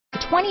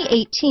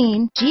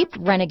2018 Jeep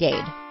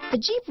Renegade. The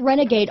Jeep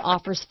Renegade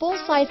offers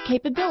full-size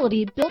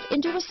capability built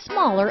into a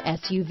smaller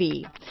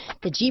SUV.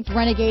 The Jeep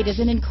Renegade is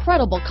an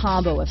incredible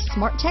combo of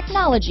smart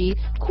technology,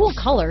 cool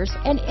colors,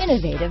 and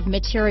innovative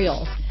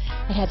materials.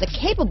 It has a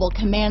capable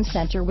command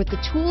center with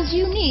the tools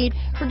you need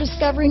for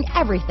discovering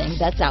everything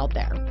that's out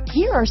there.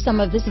 Here are some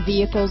of this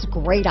vehicle's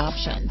great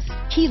options: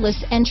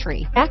 keyless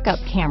entry, backup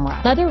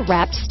camera,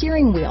 leather-wrapped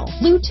steering wheel,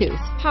 Bluetooth,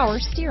 power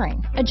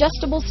steering,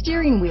 adjustable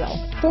steering wheel,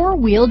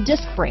 four-wheel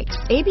disc brakes,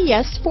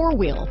 ABS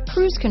four-wheel,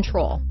 cruise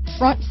control,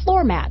 front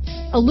floor mats,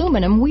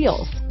 aluminum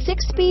wheels,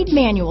 6-speed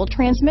manual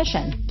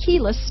transmission,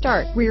 keyless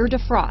start, rear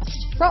defrost,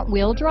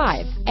 front-wheel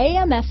drive,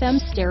 AM/FM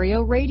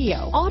stereo radio,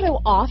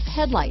 auto-off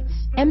headlights,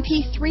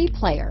 MP3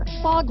 player,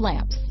 fog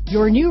lamps.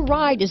 Your new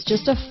ride is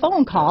just a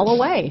phone call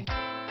away.